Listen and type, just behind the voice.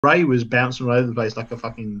Rey was bouncing all over the place like a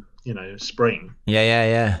fucking, spring.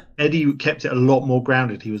 Yeah. Eddie kept it a lot more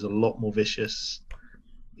grounded. He was a lot more vicious.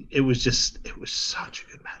 It was such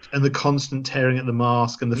a good match. And the constant tearing at the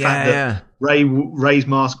mask and the fact that Ray's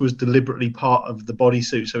mask was deliberately part of the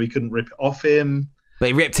bodysuit so he couldn't rip it off him. But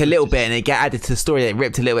he ripped a little bit and it got added to the story. It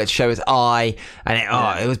ripped a little bit to show his eye. And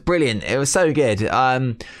it was brilliant. It was so good. The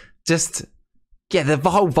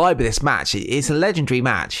whole vibe of this match, it's a legendary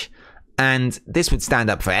match. And this would stand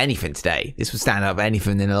up for anything today. This would stand up for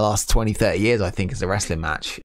anything in the last 20, 30 years, I think, as a wrestling match.